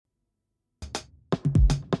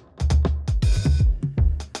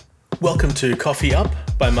Welcome to Coffee Up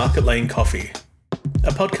by Market Lane Coffee, a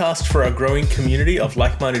podcast for our growing community of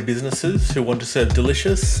like-minded businesses who want to serve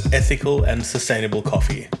delicious, ethical and sustainable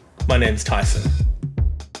coffee. My name's Tyson.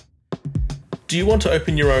 Do you want to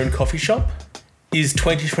open your own coffee shop? Is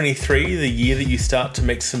 2023 the year that you start to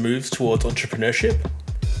make some moves towards entrepreneurship?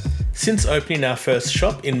 Since opening our first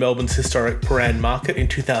shop in Melbourne's historic Prahran Market in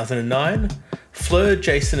 2009, Fleur,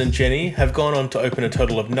 Jason and Jenny have gone on to open a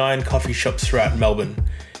total of 9 coffee shops throughout Melbourne,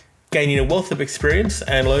 gaining a wealth of experience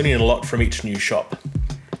and learning a lot from each new shop.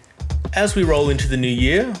 As we roll into the new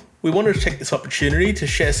year, we wanted to take this opportunity to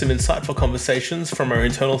share some insightful conversations from our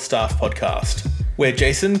internal staff podcast, where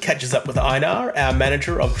Jason catches up with Einar, our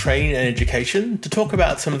Manager of Training and Education, to talk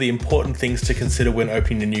about some of the important things to consider when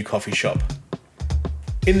opening a new coffee shop.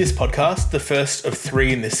 In this podcast, the first of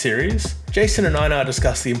 3 in this series, Jason and Einar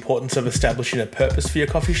discuss the importance of establishing a purpose for your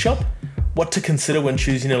coffee shop, what to consider when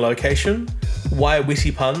choosing a location, why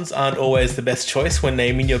witty puns aren't always the best choice when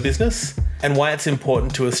naming your business, and why it's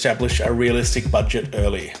important to establish a realistic budget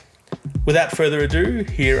early. Without further ado,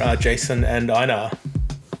 here are Jason and Einar.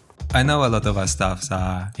 I know a lot of our staffs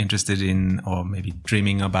are interested in or maybe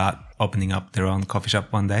dreaming about opening up their own coffee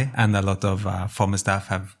shop one day. And a lot of former staff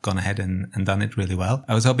have gone ahead and done it really well.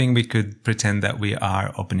 I was hoping we could pretend that we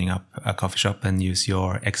are opening up a coffee shop and use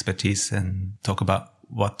your expertise and talk about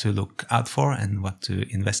what to look out for and what to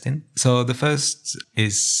invest in. So the first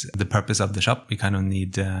is the purpose of the shop. We kind of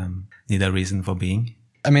need a reason for being.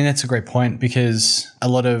 I mean, that's a great point because a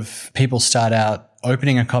lot of people start out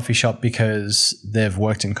opening a coffee shop because they've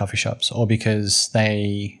worked in coffee shops or because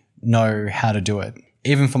they know how to do it.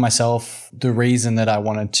 Even for myself, the reason that I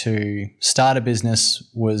wanted to start a business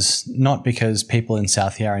was not because people in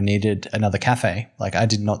South Yarra needed another cafe. Like, I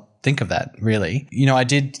did not think of that really. I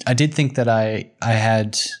did think that I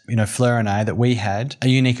had, Fleur and I, that we had a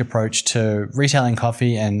unique approach to retailing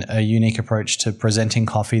coffee and a unique approach to presenting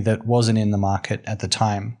coffee that wasn't in the market at the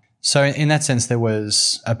time. So in that sense, there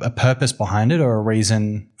was a purpose behind it or a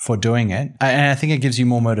reason for doing it. And I think it gives you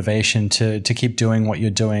more motivation to keep doing what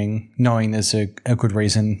you're doing, knowing there's a good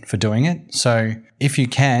reason for doing it. So if you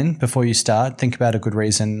can, before you start, think about a good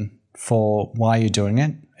reason for why you're doing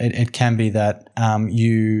it. It can be that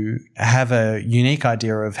you have a unique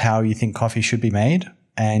idea of how you think coffee should be made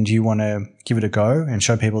and you want to give it a go and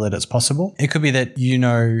show people that it's possible. It could be that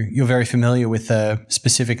you're very familiar with a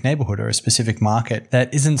specific neighborhood or a specific market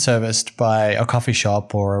that isn't serviced by a coffee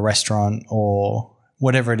shop or a restaurant or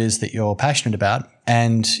whatever it is that you're passionate about,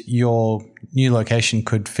 and your new location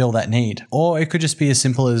could fill that need. Or it could just be as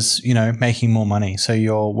simple as, making more money. So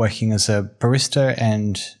you're working as a barista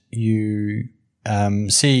and you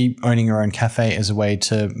see owning your own cafe as a way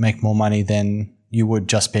to make more money than you would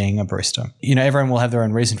just being a barista. Everyone will have their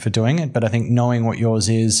own reason for doing it, but I think knowing what yours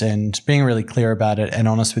is and being really clear about it and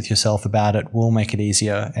honest with yourself about it will make it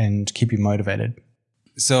easier and keep you motivated.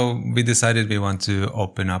 So we decided we want to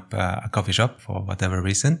open up a coffee shop for whatever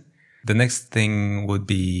reason. The next thing would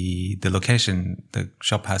be the location. The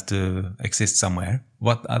shop has to exist somewhere.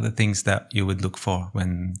 What are the things that you would look for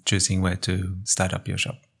when choosing where to start up your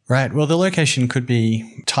shop? Right. Well, the location could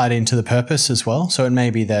be tied into the purpose as well. So it may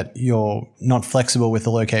be that you're not flexible with the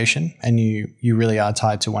location and you really are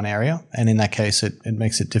tied to one area. And in that case, it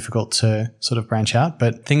makes it difficult to sort of branch out.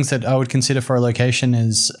 But things that I would consider for a location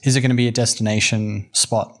is it going to be a destination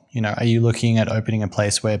spot? Are you looking at opening a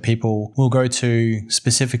place where people will go to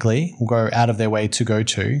specifically, will go out of their way to go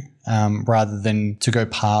to, rather than to go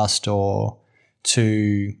past or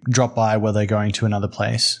to drop by where they're going to another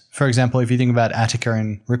place? For example, if you think about Attica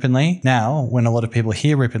and Ripponlea, now when a lot of people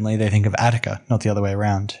hear Ripponlea, they think of Attica, not the other way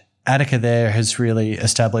around. Attica there has really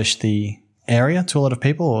established the area to a lot of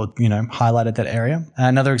people or, highlighted that area.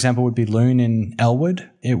 Another example would be Loon in Elwood.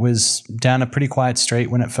 It was down a pretty quiet street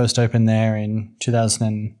when it first opened there in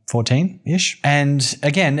 2014-ish. And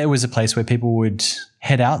again, it was a place where people would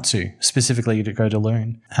head out to, specifically to go to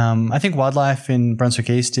Loon. I think Wildlife in Brunswick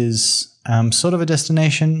East is sort of a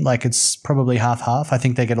destination, like it's probably half-half. I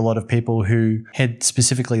think they get a lot of people who head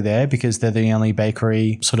specifically there because they're the only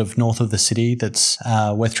bakery sort of north of the city that's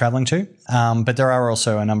worth traveling to. But there are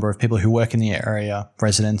also a number of people who work in the area,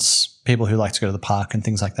 residents, people who like to go to the park and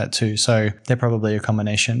things like that too. So they're probably a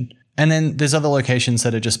combination. And then there's other locations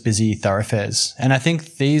that are just busy thoroughfares. And I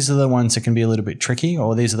think these are the ones that can be a little bit tricky,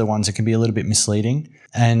 or these are the ones that can be a little bit misleading.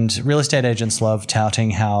 And real estate agents love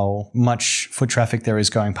touting how much foot traffic there is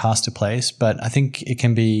going past a place. But I think it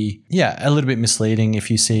can be, a little bit misleading if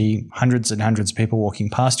you see hundreds and hundreds of people walking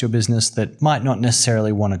past your business that might not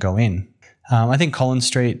necessarily want to go in. I think Collins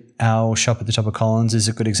Street, our shop at the top of Collins, is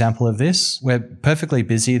a good example of this. We're perfectly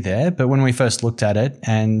busy there, but when we first looked at it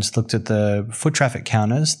and looked at the foot traffic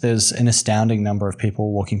counters, there's an astounding number of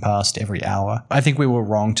people walking past every hour. I think we were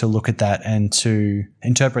wrong to look at that and to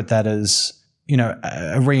interpret that as,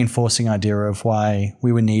 a reinforcing idea of why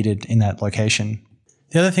we were needed in that location.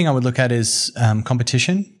 The other thing I would look at is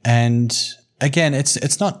competition. And again,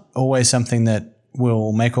 it's not always something that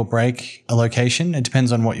will make or break a location. It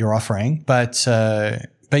depends on what you're offering. But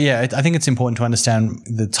yeah, I think it's important to understand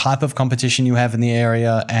the type of competition you have in the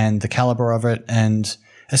area and the caliber of it. And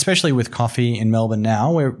especially with coffee in Melbourne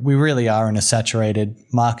now, we really are in a saturated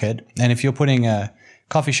market. And if you're putting a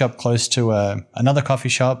coffee shop close to another coffee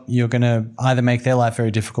shop, you're going to either make their life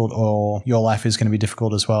very difficult or your life is going to be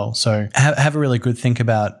difficult as well. So have a really good think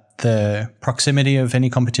about the proximity of any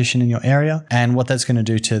competition in your area and what that's going to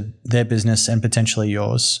do to their business and potentially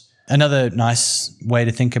yours. Another nice way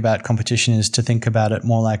to think about competition is to think about it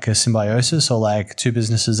more like a symbiosis or like two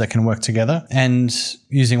businesses that can work together. And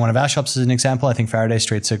using one of our shops as an example, I think Faraday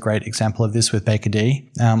Street's a great example of this with Baker D.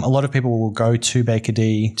 A lot of people will go to Baker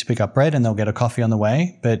D to pick up bread and they'll get a coffee on the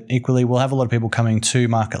way, but equally we'll have a lot of people coming to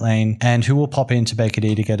Market Lane and who will pop into Baker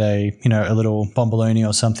D to get a little bomboloni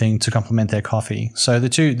or something to complement their coffee. So the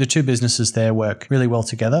two businesses there work really well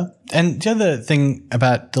together. And the other thing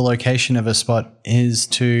about the location of a spot is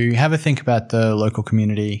to have a think about the local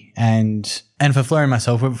community. And for Fleur and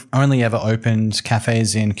myself, we've only ever opened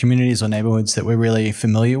cafes in communities or neighborhoods that we're really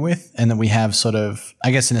familiar with and that we have sort of,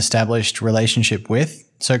 I guess, an established relationship with.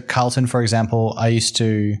 So Carlton, for example, I used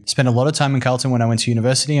to spend a lot of time in Carlton when I went to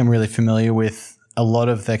university. I'm really familiar with a lot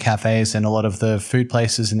of the cafes and a lot of the food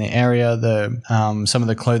places in the area, some of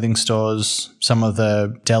the clothing stores, some of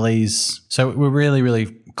the delis. So we're really,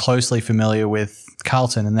 really closely familiar with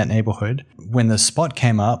Carlton and that neighborhood. When the spot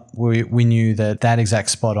came up, we knew that exact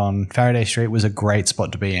spot on Faraday Street was a great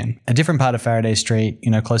spot to be in. A different part of Faraday Street,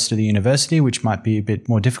 close to the university, which might be a bit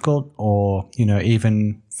more difficult, or,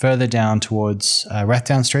 even further down towards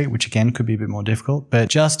Rathdown Street, which again could be a bit more difficult, but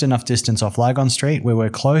just enough distance off Lygon Street where we're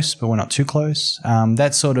close, but we're not too close.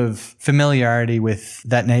 That sort of familiarity with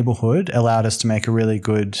that neighborhood allowed us to make a really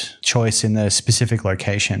good choice in the specific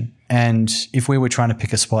location. And if we were trying to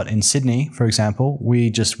pick a spot in Sydney, for example, we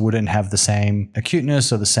just wouldn't have the same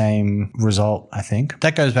acuteness or the same result, I think.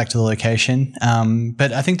 That goes back to the location.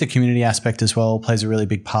 But I think the community aspect as well plays a really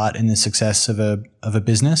big part in the success of a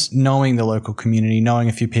business. Knowing the local community, knowing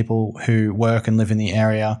a few people who work and live in the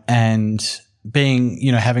area, and being,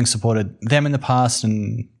 having supported them in the past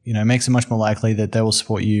and, makes it much more likely that they will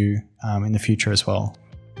support you in the future as well.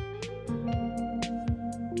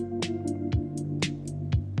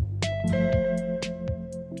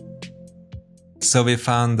 So we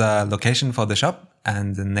found a location for the shop,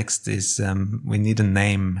 and the next is we need a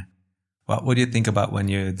name. What do you think about when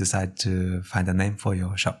you decide to find a name for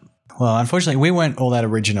your shop? Well, unfortunately, we weren't all that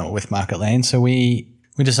original with Market Lane, so we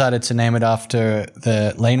decided to name it after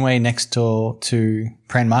the laneway next door to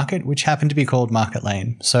Prahran Market, which happened to be called Market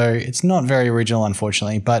Lane. So it's not very original,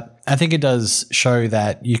 unfortunately, but I think it does show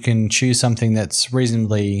that you can choose something that's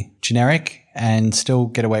reasonably generic and still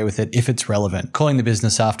get away with it if it's relevant, calling the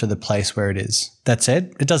business after the place where it is. That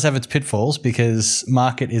said, it does have its pitfalls because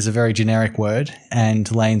market is a very generic word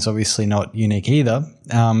and lane's obviously not unique either.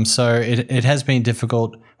 So it has been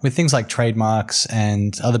difficult with things like trademarks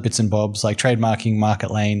and other bits and bobs. Like trademarking Market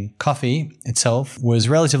Lane coffee itself was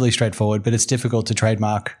relatively straightforward, but it's difficult to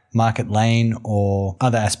trademark Market Lane or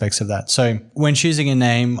other aspects of that. So when choosing a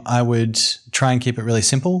name, I would try and keep it really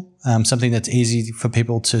simple, something that's easy for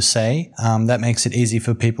people to say, that makes it easy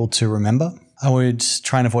for people to remember. I would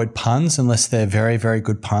try and avoid puns unless they're very, very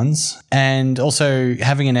good puns. And also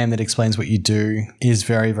having a name that explains what you do is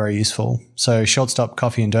very, very useful. So Shortstop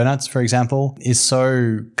Coffee and Donuts, for example, is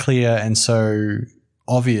so clear and so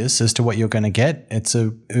obvious as to what you're going to get. It's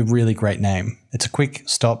a really great name. It's a quick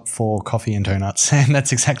stop for coffee and donuts. And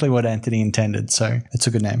that's exactly what Anthony intended. So it's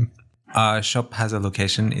a good name. Our shop has a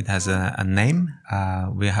location. It has a name.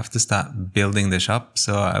 We have to start building the shop.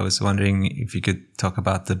 So I was wondering if you could talk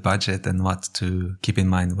about the budget and what to keep in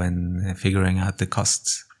mind when figuring out the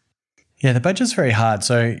costs. Yeah, the budget's very hard.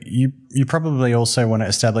 So you probably also want to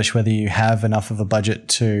establish whether you have enough of a budget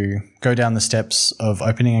to go down the steps of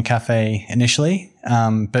opening a cafe initially.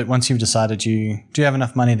 But once you've decided you do have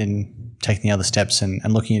enough money, then taking the other steps and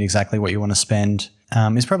looking at exactly what you want to spend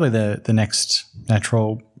is probably the next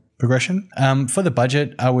natural progression. For the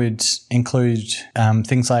budget, I would include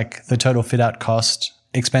things like the total fit out cost,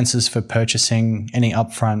 expenses for purchasing any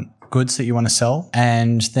upfront goods that you want to sell,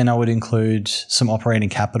 and then I would include some operating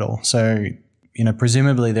capital. So,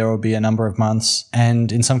 presumably there will be a number of months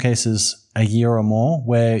and in some cases a year or more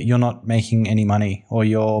where you're not making any money, or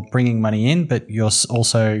you're bringing money in, but you're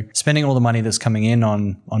also spending all the money that's coming in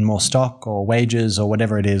on more stock or wages or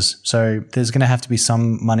whatever it is. So there's going to have to be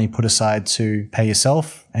some money put aside to pay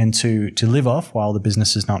yourself and to live off while the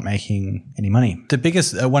business is not making any money. The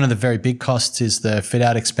biggest, one of the very big costs is the fit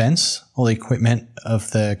out expense, or the equipment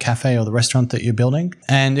of the cafe or the restaurant that you're building.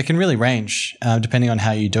 And it can really range depending on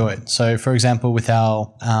how you do it. So for example, with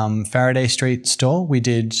our Faraday Street store, we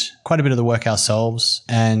did quite a bit of the work ourselves,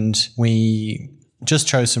 and we just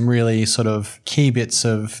chose some really sort of key bits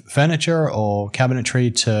of furniture or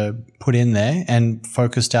cabinetry to put in there and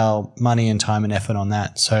focused our money and time and effort on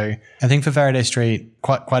that. So I think for Faraday Street,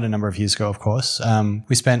 quite a number of years ago, of course,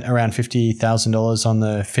 we spent around $50,000 on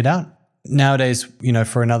the fit out. Nowadays,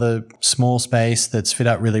 for another small space that's fit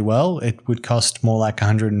out really well, it would cost more like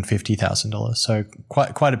 $150,000. So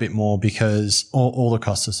quite a bit more, because all the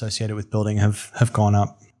costs associated with building have gone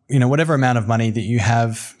up. Whatever amount of money that you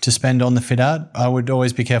have to spend on the fit out, I would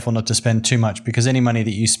always be careful not to spend too much, because any money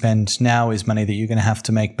that you spend now is money that you're going to have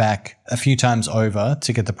to make back a few times over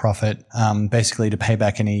to get the profit, basically to pay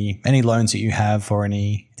back any loans that you have or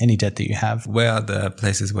any debt that you have. Where are the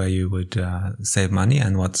places where you would save money,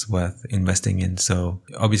 and what's worth investing in? So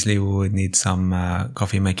obviously we would need some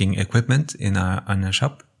coffee making equipment in a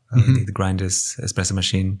shop. We need grinders, espresso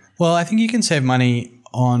machine. Well, I think you can save money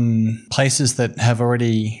on places that have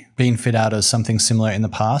already been fit out as something similar in the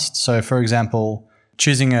past. So for example,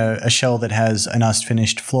 choosing a shell that has a nice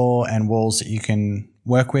finished floor and walls that you can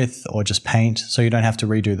work with, or just paint, so you don't have to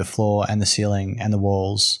redo the floor and the ceiling and the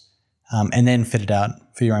walls, and then fit it out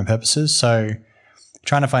for your own purposes. So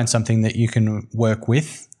trying to find something that you can work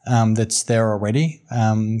with that's there already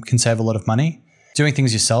can save a lot of money. Doing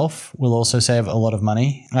things yourself will also save a lot of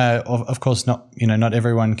money. Of course, not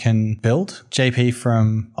everyone can build. JP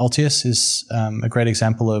from Altius is a great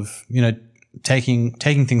example of taking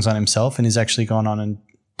things on himself, and he's actually gone on and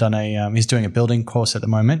done he's doing a building course at the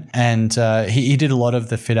moment, and he did a lot of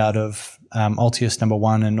the fit out of Altius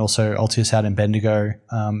 #1 and also Altius out in Bendigo,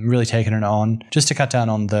 really taking it on just to cut down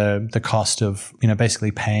on the cost of,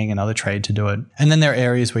 basically paying another trade to do it. And then there are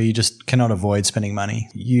areas where you just cannot avoid spending money.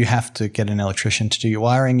 You have to get an electrician to do your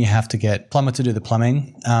wiring. You have to get a plumber to do the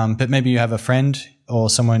plumbing. But maybe you have a friend or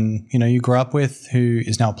someone, you grew up with who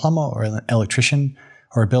is now a plumber or an electrician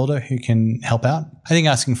or a builder who can help out. I think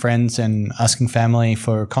asking friends and asking family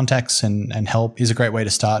for contacts and help is a great way to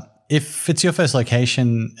start. If it's your first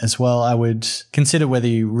location as well, I would consider whether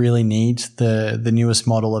you really need the newest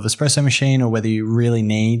model of espresso machine, or whether you really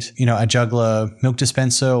need, a juggler milk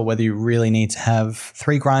dispenser, or whether you really need to have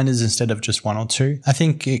 3 grinders instead of just 1 or 2. I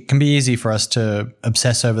think it can be easy for us to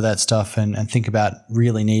obsess over that stuff and think about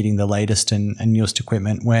really needing the latest and newest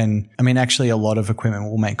equipment when, actually a lot of equipment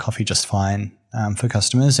will make coffee just fine for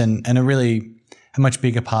customers, and a much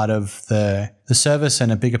bigger part of the service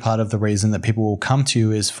and a bigger part of the reason that people will come to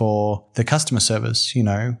you is for the customer service.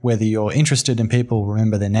 Whether you're interested in people,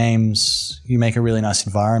 remember their names, you make a really nice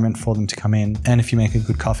environment for them to come in, and if you make a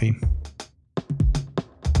good coffee.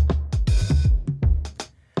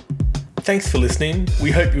 Thanks for listening.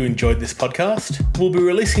 We hope you enjoyed this podcast. We'll be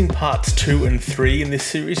releasing parts 2 and 3 in this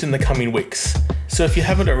series in the coming weeks. So if you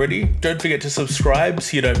haven't already, don't forget to subscribe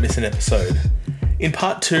so you don't miss an episode. In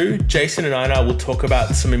part 2, Jason and Einar will talk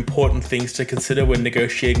about some important things to consider when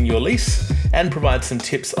negotiating your lease and provide some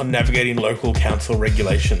tips on navigating local council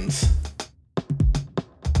regulations.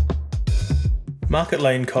 Market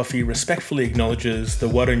Lane Coffee respectfully acknowledges the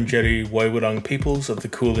Wurundjeri Woiwurrung peoples of the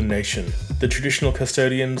Kulin Nation, the traditional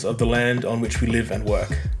custodians of the land on which we live and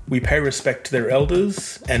work. We pay respect to their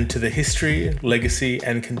elders and to the history, legacy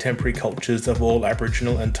and contemporary cultures of all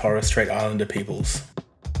Aboriginal and Torres Strait Islander peoples.